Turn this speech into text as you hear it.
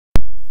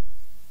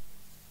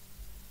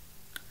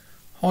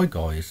Hi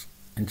guys,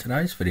 in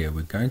today's video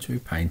we're going to be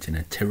painting a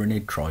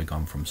Tyranid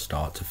Trygon from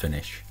start to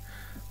finish.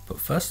 But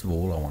first of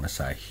all I want to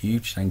say a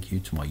huge thank you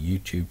to my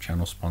YouTube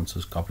channel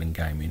sponsors Goblin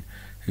Gaming,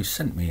 who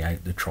sent me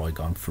out the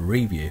Trygon for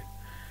review.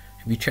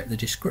 If you check the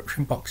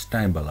description box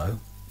down below,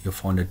 you'll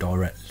find a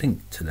direct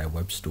link to their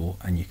web store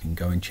and you can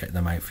go and check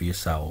them out for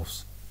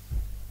yourselves.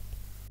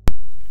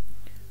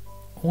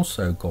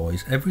 Also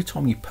guys, every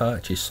time you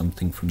purchase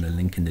something from the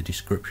link in the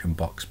description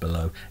box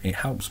below, it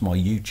helps my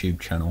YouTube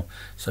channel,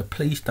 so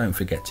please don't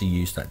forget to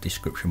use that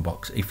description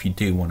box if you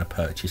do want to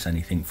purchase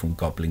anything from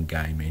Goblin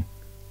Gaming.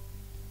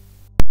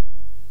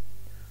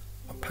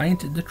 I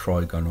painted the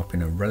Trygon up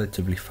in a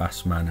relatively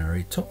fast manner.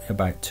 It took me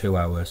about 2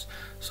 hours,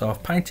 so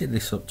I've painted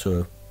this up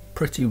to a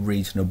pretty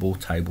reasonable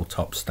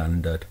tabletop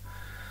standard.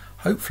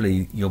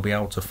 Hopefully you'll be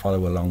able to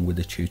follow along with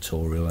the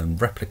tutorial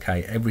and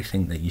replicate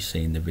everything that you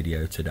see in the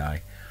video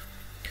today.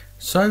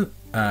 So,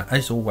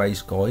 as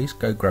always guys,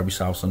 go grab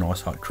yourselves a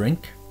nice hot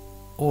drink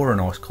or a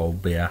nice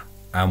cold beer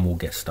and we'll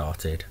get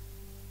started.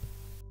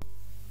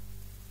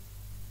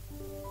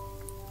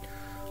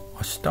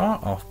 I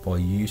start off by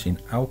using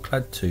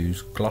Alclad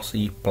 2's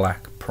glossy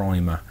black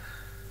primer.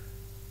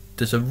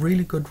 There's a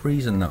really good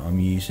reason that I'm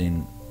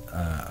using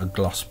a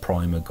gloss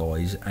primer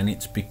guys, and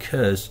it's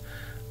because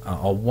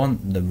I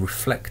want the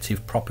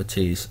reflective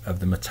properties of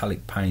the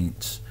metallic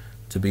paints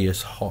to be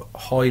as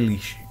highly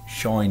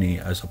shiny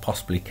as I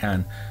possibly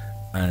can,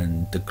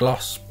 and the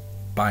gloss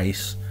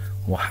base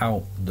will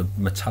help the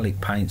metallic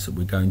paints that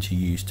we're going to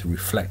use to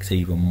reflect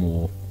even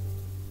more.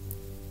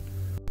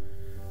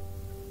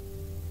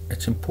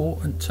 It's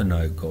important to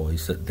know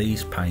guys that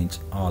these paints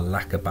are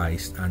lacquer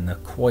based and they're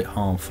quite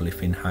harmful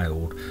if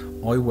inhaled.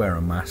 I wear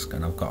a mask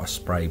and I've got a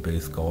spray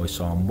booth guys,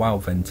 so I'm well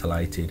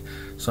ventilated,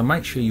 so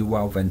make sure you're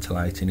well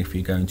ventilating if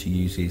you're going to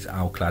use these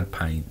Alclad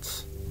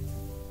paints.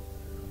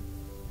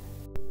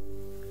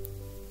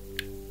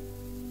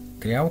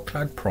 The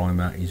Alclad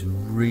primer is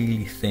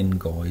really thin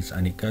guys,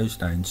 and it goes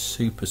down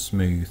super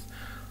smooth.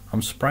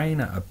 I'm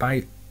spraying at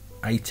about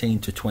 18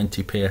 to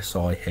 20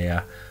 psi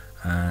here,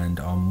 and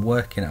I'm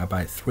working at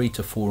about 3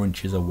 to 4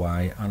 inches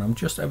away, and I'm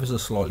just ever so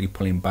slightly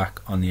pulling back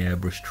on the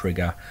airbrush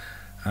trigger,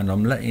 and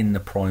I'm letting the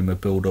primer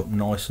build up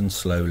nice and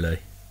slowly.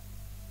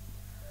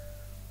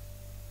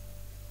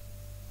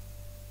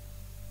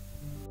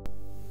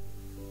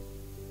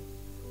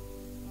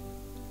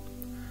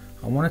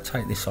 I want to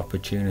take this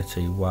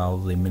opportunity while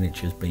the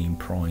miniature's being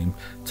primed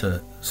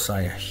to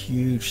say a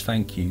huge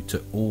thank you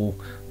to all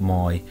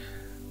my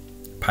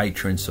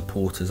Patreon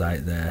supporters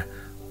out there.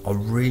 I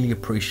really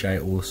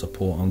appreciate all the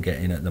support I'm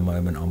getting at the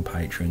moment on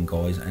Patreon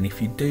guys, and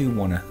if you do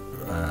want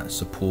to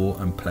support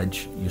and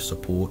pledge your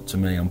support to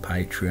me on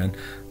Patreon,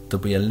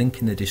 there'll be a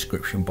link in the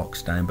description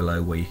box down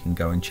below where you can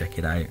go and check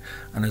it out.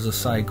 And as I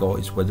say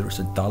guys, whether it's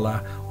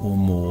 $1 or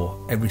more,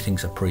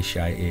 everything's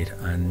appreciated,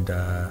 and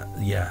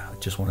yeah, I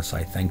just want to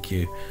say thank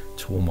you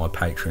to all my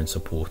Patreon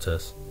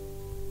supporters.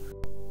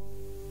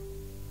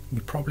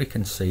 You probably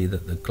can see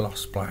that the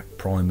gloss black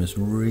primer's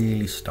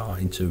really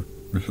starting to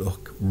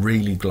look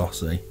really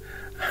glossy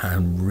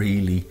and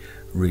really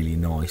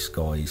nice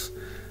guys.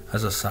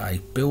 As I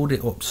say, build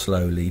it up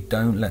slowly,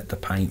 don't let the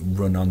paint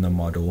run on the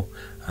model.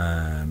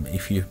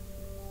 If you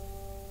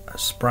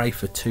spray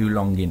for too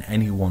long in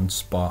any one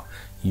spot,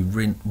 you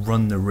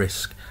run the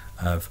risk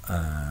of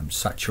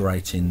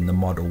saturating the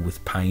model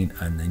with paint,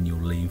 and then you'll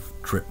leave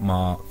drip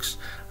marks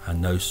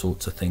and those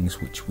sorts of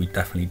things which we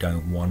definitely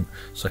don't want.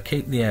 So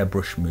keep the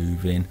airbrush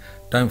moving,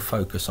 don't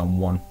focus on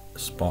one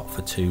spot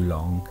for too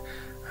long,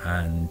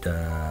 and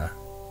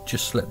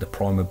just let the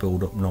primer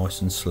build up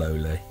nice and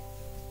slowly.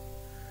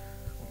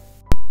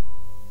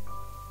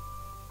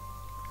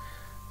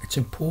 It's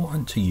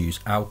important to use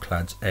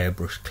Alclad's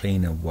airbrush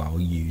cleaner while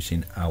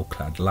using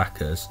Alclad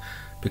lacquers.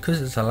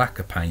 Because it's a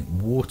lacquer paint,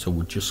 water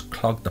will just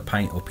clog the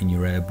paint up in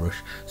your airbrush,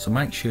 so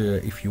make sure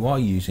if you are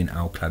using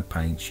Alclad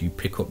paints you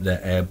pick up their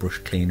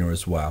airbrush cleaner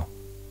as well.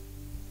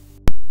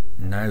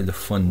 Now the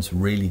fun's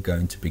really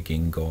going to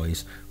begin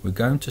guys. We're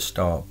going to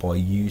start by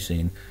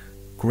using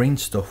Green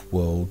Stuff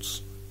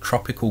World's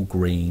Tropical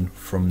Green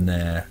from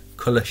their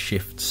Colour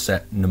Shift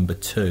set number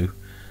 2.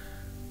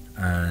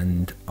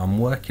 And I'm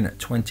working at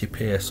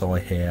 20 psi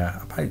here,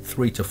 about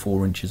 3 to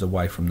 4 inches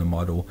away from the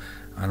model,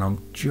 and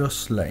I'm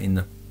just letting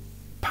the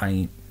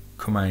paint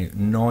come out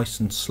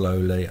nice and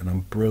slowly, and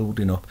I'm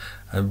building up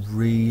a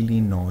really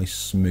nice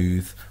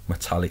smooth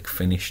metallic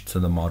finish to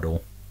the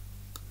model.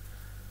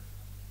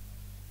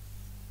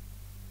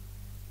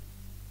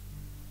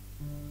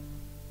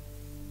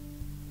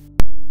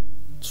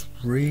 It's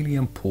really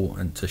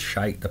important to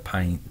shake the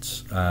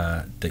paints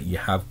that you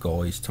have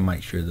guys to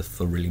make sure they're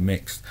thoroughly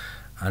mixed.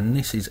 And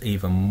this is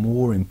even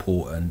more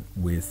important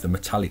with the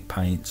metallic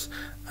paints,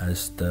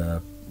 as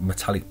the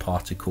metallic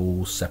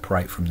particles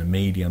separate from the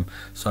medium.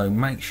 So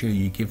make sure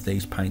you give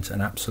these paints an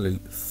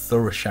absolute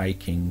thorough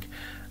shaking,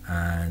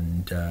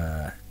 and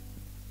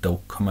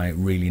they'll come out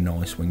really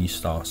nice when you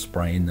start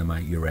spraying them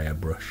out your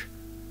airbrush.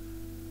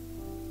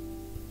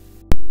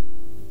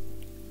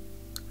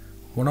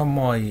 One of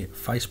my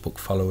Facebook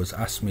followers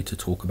asked me to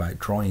talk about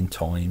drying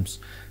times.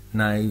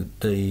 Now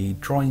the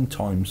drying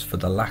times for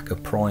the lacquer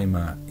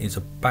primer is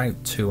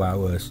about 2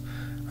 hours,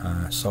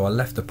 so I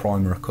left the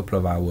primer a couple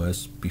of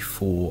hours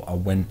before I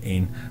went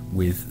in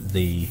with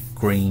the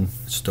Green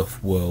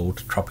Stuff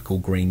World tropical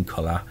green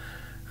colour,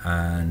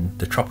 and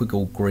the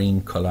tropical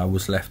green colour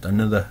was left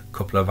another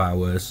couple of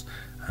hours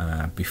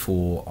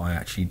before I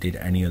actually did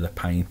any other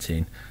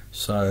painting.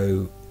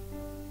 So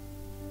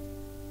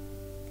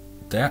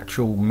the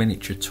actual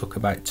miniature took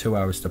about 2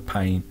 hours to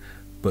paint,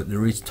 but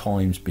there is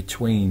times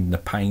between the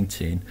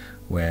painting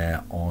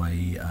where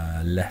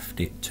I left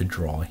it to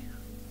dry.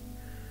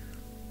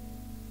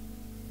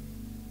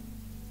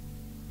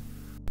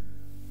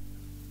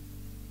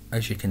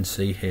 As you can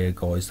see here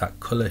guys, that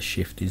colour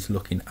shift is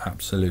looking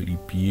absolutely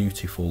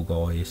beautiful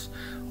guys.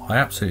 I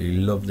absolutely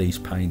love these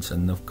paints,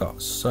 and they've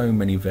got so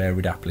many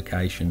varied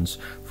applications,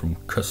 from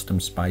custom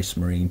Space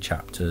Marine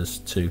chapters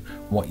to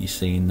what you're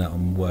seeing that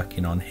I'm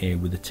working on here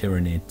with the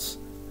Tyranids.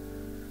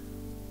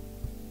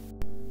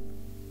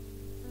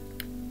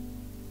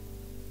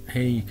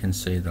 Here you can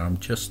see that I'm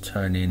just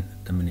turning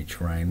the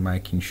miniature around,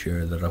 making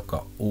sure that I've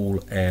got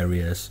all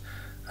areas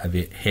of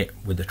it hit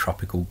with the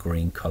tropical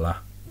green colour.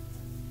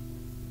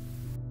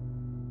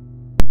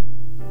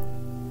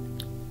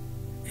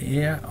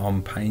 Here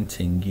I'm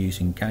painting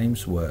using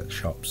Games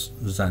Workshop's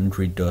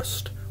Xandri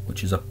Dust,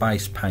 which is a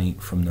base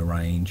paint from the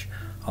range.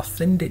 I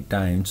thinned it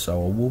down,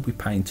 so I will be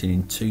painting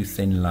in 2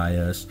 thin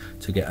layers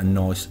to get a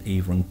nice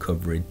even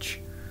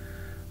coverage.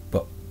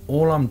 But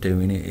all I'm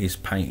doing is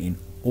painting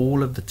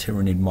all of the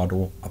Tyranid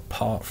model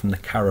apart from the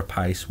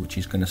carapace, which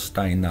is going to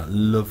stay in that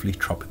lovely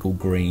tropical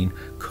green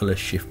colour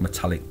shift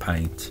metallic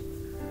paint.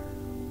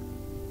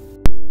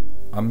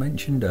 I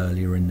mentioned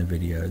earlier in the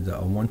video that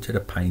I wanted to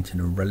paint in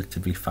a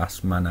relatively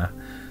fast manner.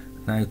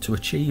 Now to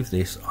achieve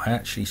this, I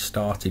actually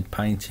started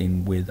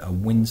painting with a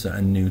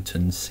Winsor &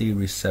 Newton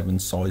Series 7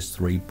 size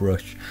 3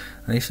 brush,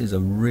 and this is a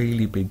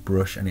really big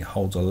brush and it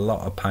holds a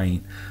lot of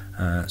paint,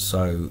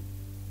 so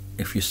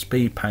if you're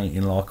speed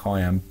painting like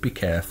I am, be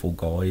careful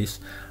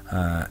guys.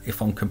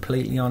 If I'm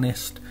completely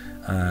honest,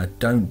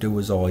 don't do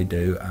as I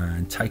do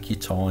and take your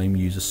time,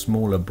 use a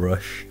smaller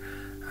brush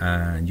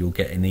and you'll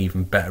get an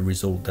even better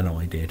result than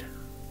I did.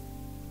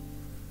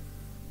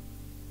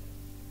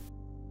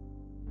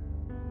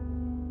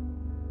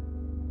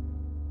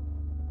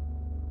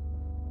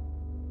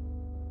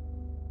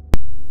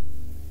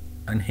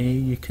 And here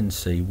you can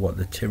see what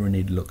the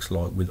Tyranid looks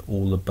like with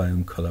all the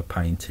bone colour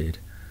painted.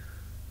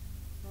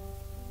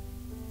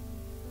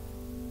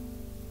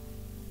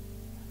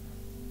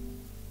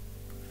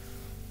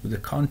 With the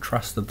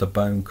contrast of the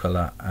bone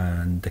colour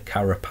and the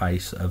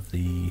carapace of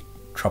the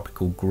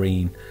tropical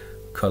green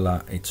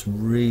colour, it's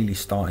really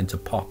starting to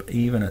pop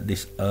even at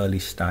this early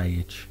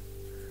stage.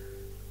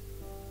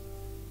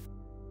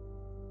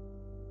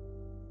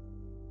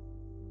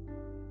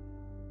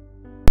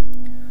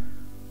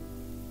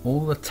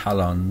 All the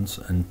talons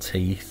and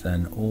teeth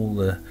and all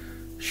the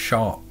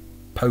sharp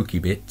pokey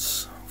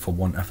bits, for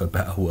want of a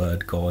better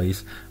word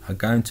guys, are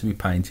going to be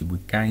painted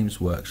with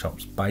Games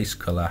Workshop's base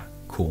colour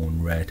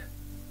Corn Red.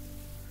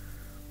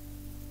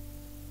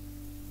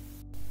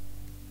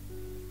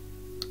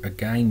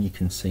 Again you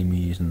can see me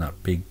using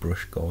that big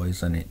brush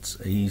guys, and it's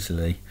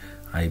easily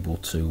able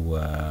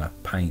to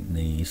paint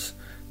these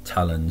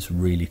talons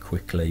really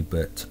quickly,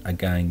 but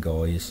again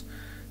guys,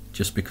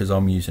 just because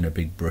I'm using a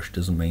big brush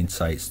doesn't mean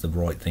say it's the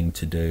right thing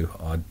to do.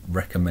 I'd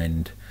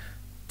recommend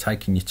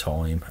taking your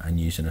time and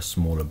using a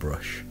smaller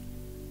brush.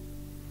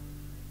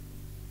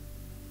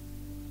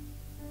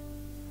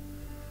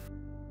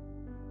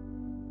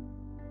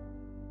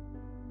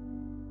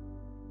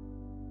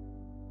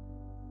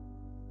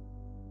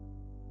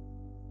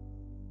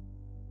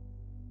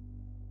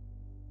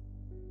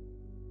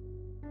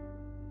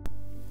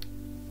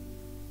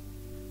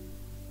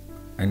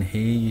 And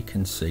here you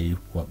can see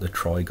what the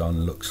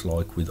Trygon looks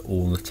like with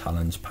all the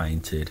talons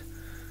painted.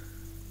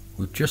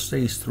 With just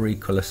these 3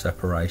 colour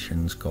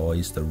separations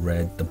guys, the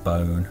red, the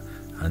bone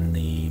and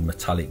the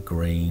metallic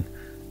green,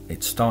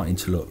 it's starting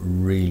to look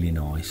really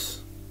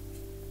nice.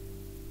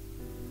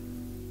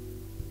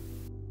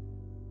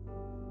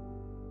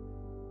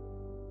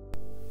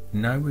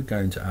 Now we're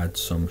going to add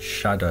some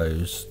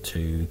shadows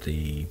to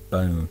the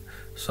bone.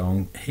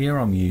 So here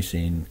I'm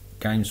using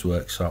Games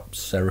Workshop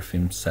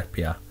Seraphim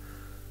Sepia.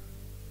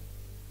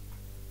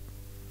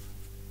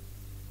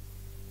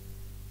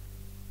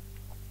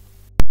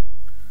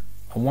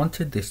 I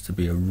wanted this to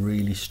be a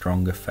really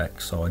strong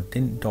effect, so I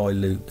didn't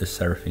dilute the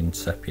Seraphim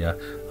Sepia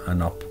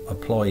and I'll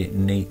apply it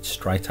neat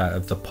straight out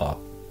of the pot.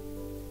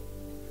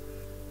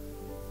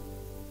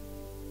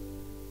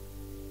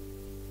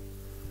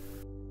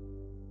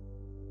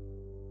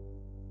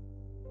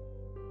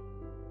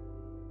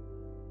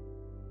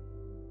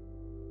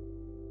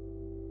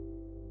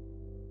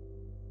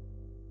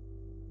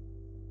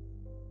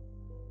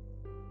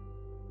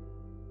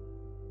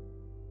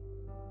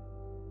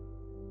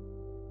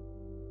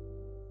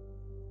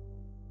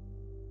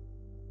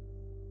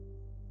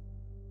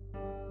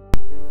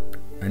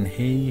 And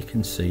here you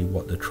can see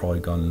what the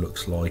Trygon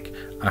looks like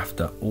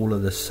after all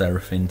of the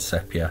Seraphim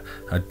sepia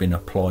had been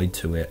applied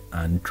to it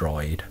and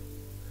dried.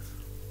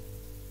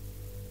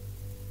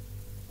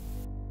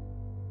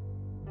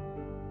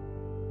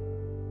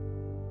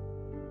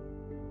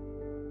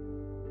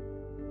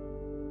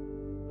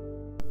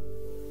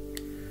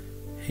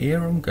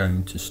 Here I'm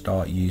going to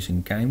start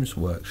using Games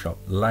Workshop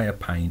layer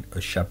paint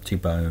of Shabti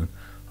bone.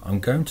 I'm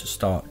going to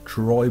start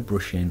dry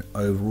brushing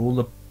over all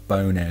the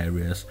bone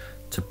areas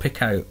to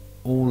pick out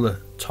all the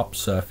top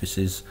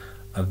surfaces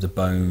of the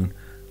bone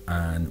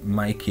and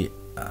make it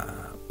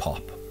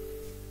pop.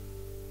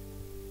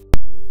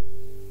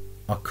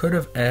 I could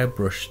have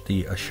airbrushed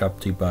the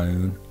Shabti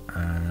bone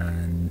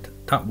and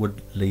that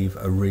would leave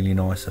a really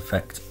nice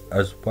effect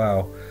as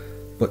well.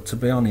 But to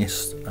be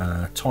honest,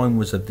 time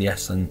was of the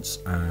essence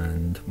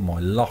and my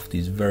loft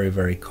is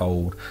very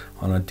cold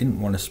and I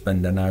didn't want to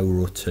spend an hour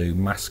or two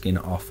masking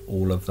off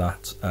all of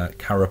that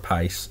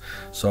carapace,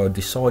 so I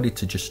decided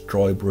to just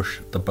dry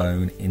brush the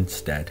bone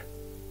instead.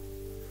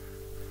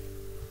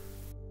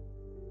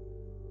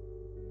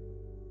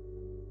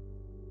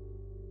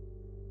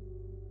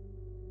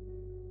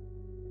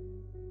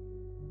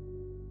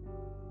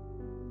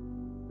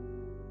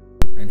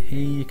 And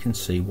here you can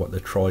see what the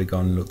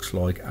Trygon looks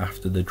like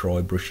after the dry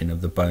brushing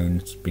of the bone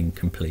has been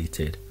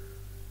completed.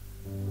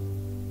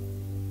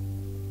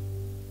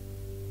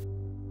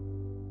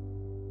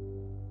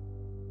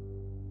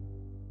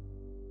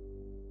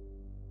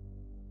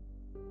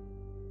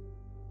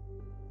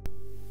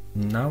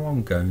 Now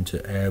I'm going to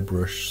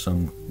airbrush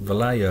some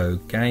Vallejo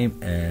Game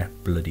Air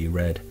Bloody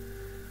Red.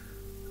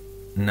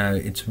 Now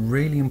it's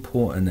really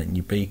important that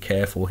you be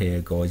careful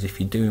here, guys, if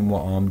you're doing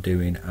what I'm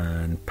doing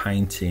and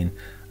painting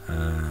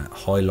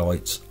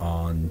highlights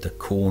on the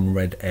corn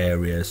red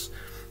areas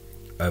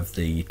of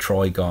the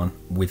Trygon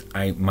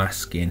without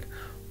masking.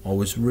 I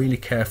was really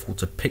careful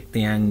to pick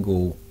the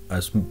angle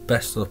as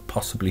best I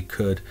possibly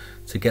could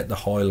to get the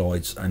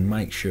highlights and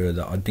make sure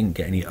that I didn't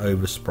get any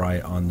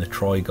overspray on the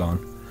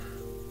Trygon.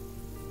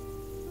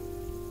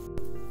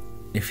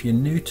 If you're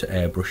new to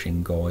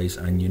airbrushing, guys,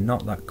 and you're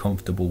not that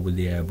comfortable with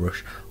the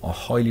airbrush, I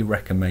highly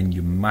recommend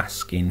you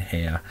masking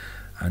here.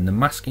 And the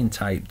masking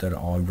tape that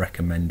I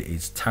recommend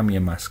is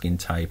Tamiya masking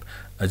tape,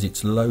 as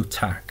it's low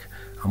tack,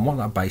 and what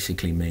that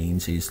basically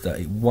means is that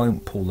it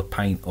won't pull the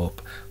paint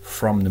up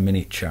from the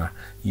miniature.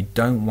 You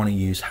don't want to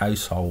use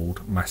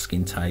household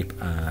masking tape,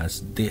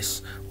 as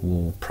this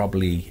will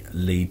probably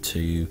lead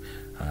to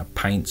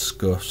paint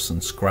scuffs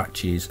and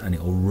scratches and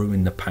it will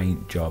ruin the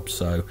paint job.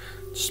 So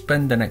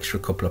spend an extra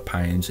couple of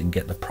pounds and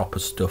get the proper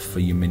stuff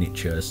for your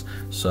miniatures.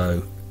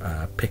 So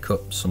pick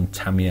up some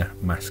Tamiya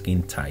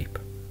masking tape.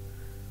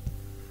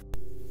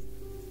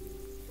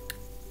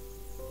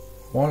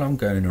 While I'm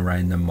going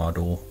around the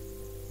model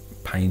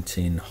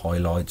painting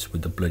highlights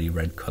with the bloody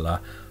red colour,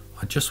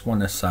 I just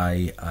want to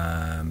say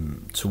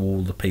to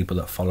all the people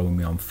that follow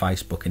me on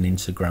Facebook and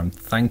Instagram,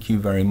 thank you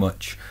very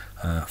much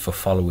for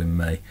following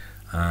me.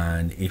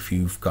 And if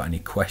you've got any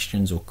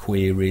questions or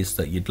queries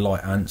that you'd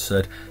like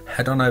answered,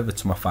 head on over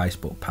to my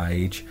Facebook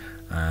page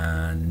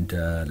and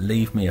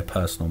leave me a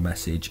personal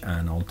message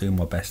and I'll do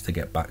my best to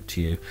get back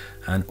to you.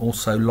 And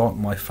also like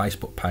my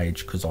Facebook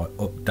page, because I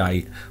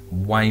update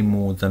way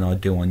more than I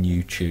do on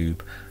YouTube.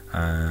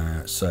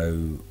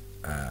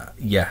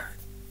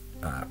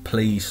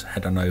 Please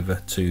head on over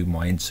to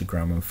my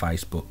Instagram and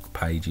Facebook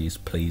pages,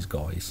 please,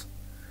 guys.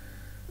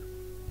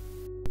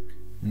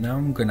 Now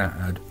I'm going to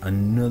add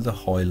another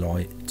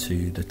highlight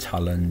to the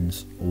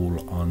talons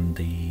all on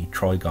the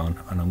Trygon,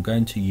 and I'm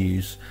going to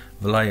use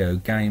Vallejo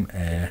Game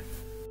Air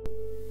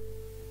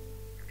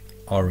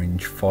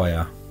Orange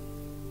Fire.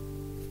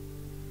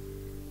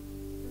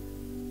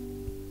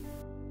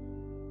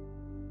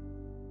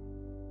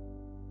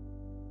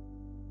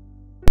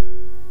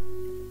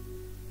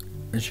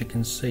 As you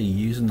can see,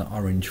 using the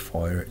orange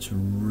fire, it's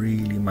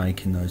really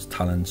making those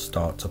talons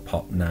start to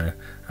pop now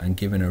and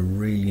giving a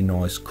really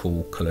nice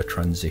cool colour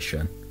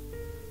transition.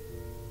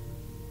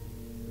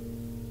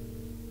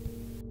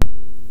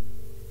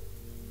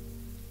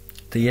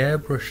 The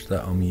airbrush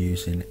that I'm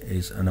using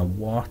is an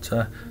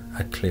Iwata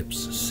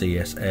Eclipse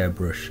CS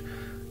airbrush,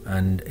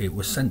 and it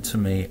was sent to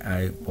me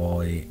out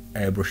by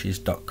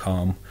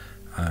airbrushes.com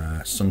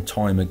some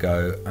time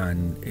ago,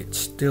 and it's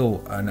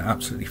still an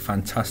absolutely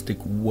fantastic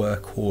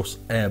workhorse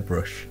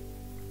airbrush.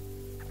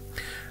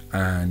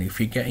 And if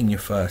you're getting your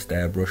first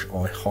airbrush,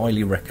 I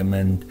highly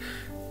recommend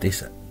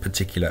this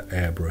particular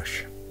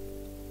airbrush.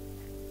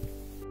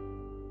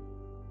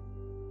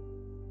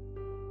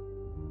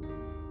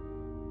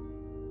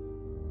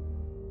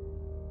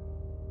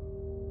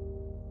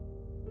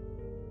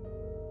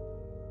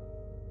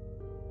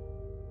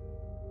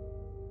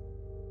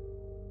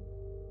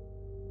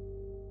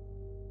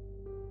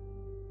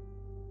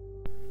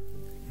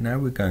 Now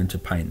we're going to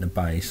paint the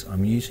base.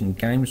 I'm using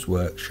Games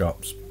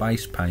Workshop's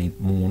base paint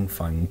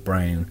Mornfang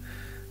Brown.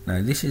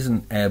 Now this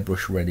isn't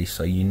airbrush ready,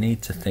 so you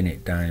need to thin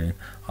it down.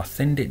 I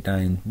thinned it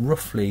down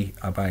roughly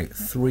about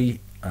 3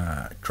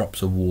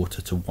 drops of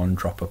water to 1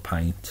 drop of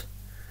paint.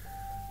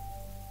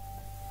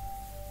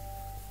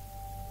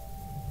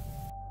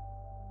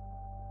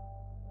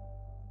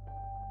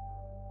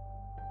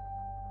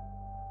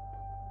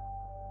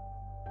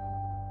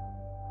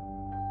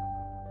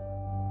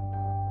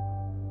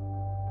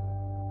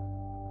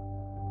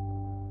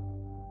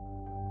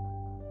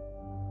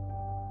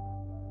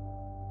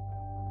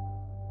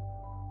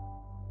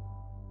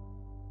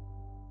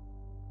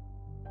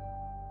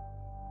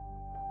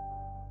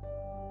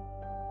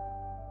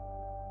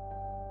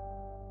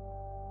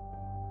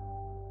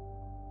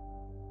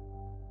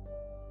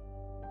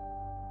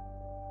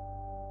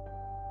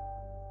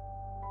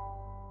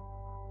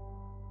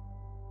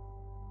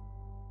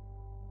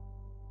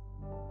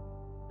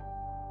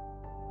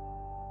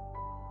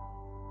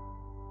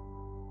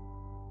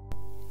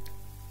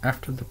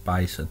 After the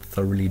base had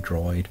thoroughly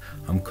dried,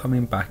 I'm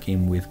coming back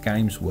in with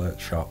Games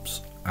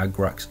Workshop's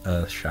Agrax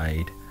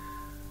Earthshade.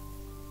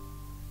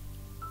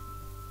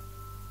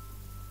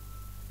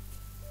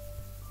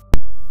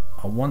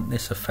 I want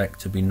this effect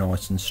to be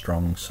nice and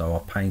strong, so I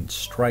paint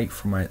straight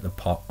from out the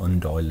pot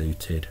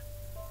undiluted.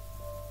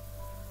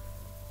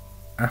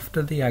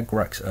 After the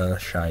Agrax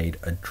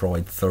Earthshade had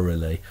dried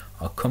thoroughly,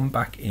 I'll come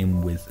back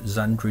in with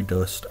Xandri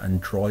Dust and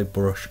dry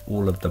brush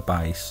all of the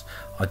base.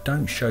 I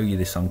don't show you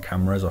this on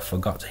camera as I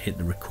forgot to hit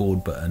the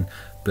record button,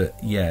 but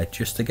yeah,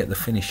 just to get the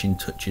finishing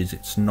touches,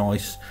 it's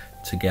nice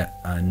to get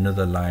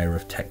another layer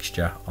of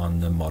texture on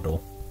the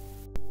model.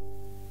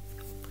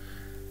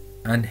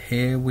 And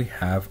here we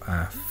have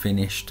our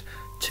finished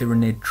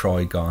Tyranid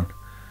Trygon.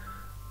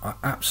 I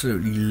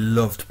absolutely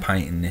loved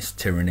painting this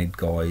Tyranid,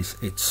 guys.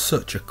 It's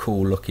such a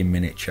cool looking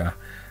miniature,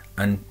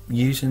 and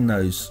using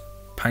those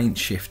paint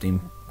shifting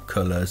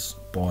colours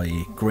by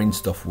Green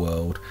Stuff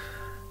World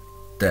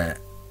that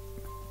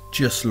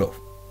just look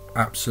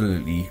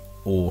absolutely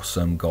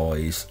awesome,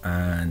 guys,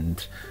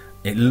 and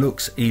it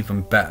looks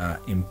even better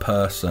in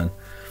person.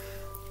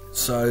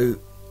 So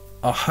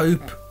I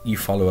hope you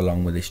follow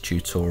along with this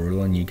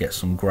tutorial and you get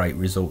some great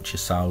results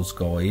yourselves,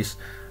 guys.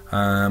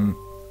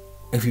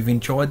 If you've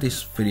enjoyed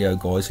this video,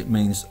 guys, it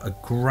means a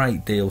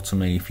great deal to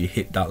me if you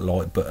hit that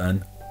like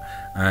button,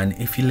 and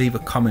if you leave a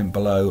comment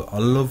below. I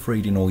love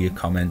reading all your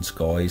comments,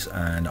 guys,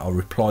 and I'll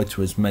reply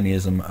to as many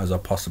of them as I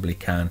possibly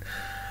can.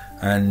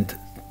 And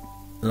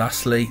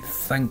lastly,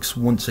 thanks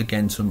once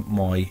again to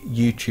my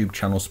YouTube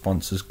channel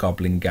sponsors,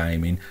 Goblin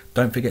Gaming.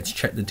 Don't forget to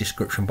check the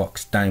description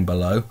box down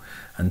below,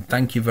 and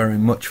thank you very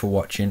much for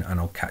watching, and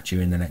I'll catch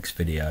you in the next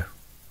video.